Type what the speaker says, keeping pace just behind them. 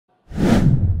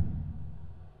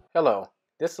Hello,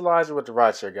 this is Elijah with the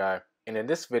Rideshare Guy, and in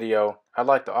this video, I'd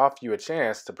like to offer you a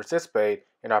chance to participate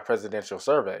in our presidential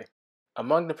survey.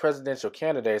 Among the presidential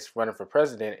candidates running for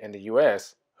president in the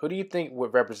US, who do you think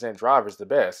would represent drivers the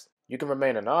best? You can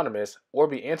remain anonymous or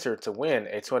be entered to win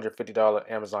a $250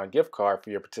 Amazon gift card for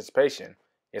your participation.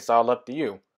 It's all up to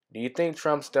you. Do you think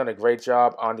Trump's done a great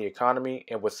job on the economy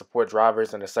and would support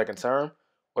drivers in a second term?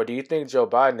 Or do you think Joe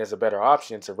Biden is a better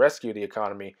option to rescue the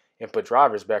economy and put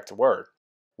drivers back to work?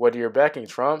 Whether you're backing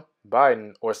Trump,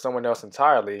 Biden, or someone else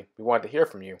entirely, we want to hear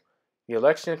from you. The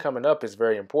election coming up is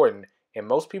very important, and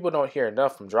most people don't hear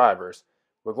enough from drivers.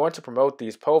 We're going to promote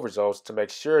these poll results to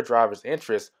make sure drivers'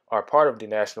 interests are part of the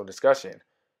national discussion.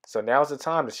 So now's the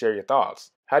time to share your thoughts.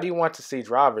 How do you want to see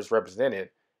drivers represented?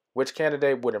 Which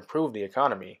candidate would improve the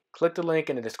economy? Click the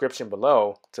link in the description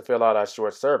below to fill out our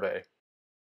short survey.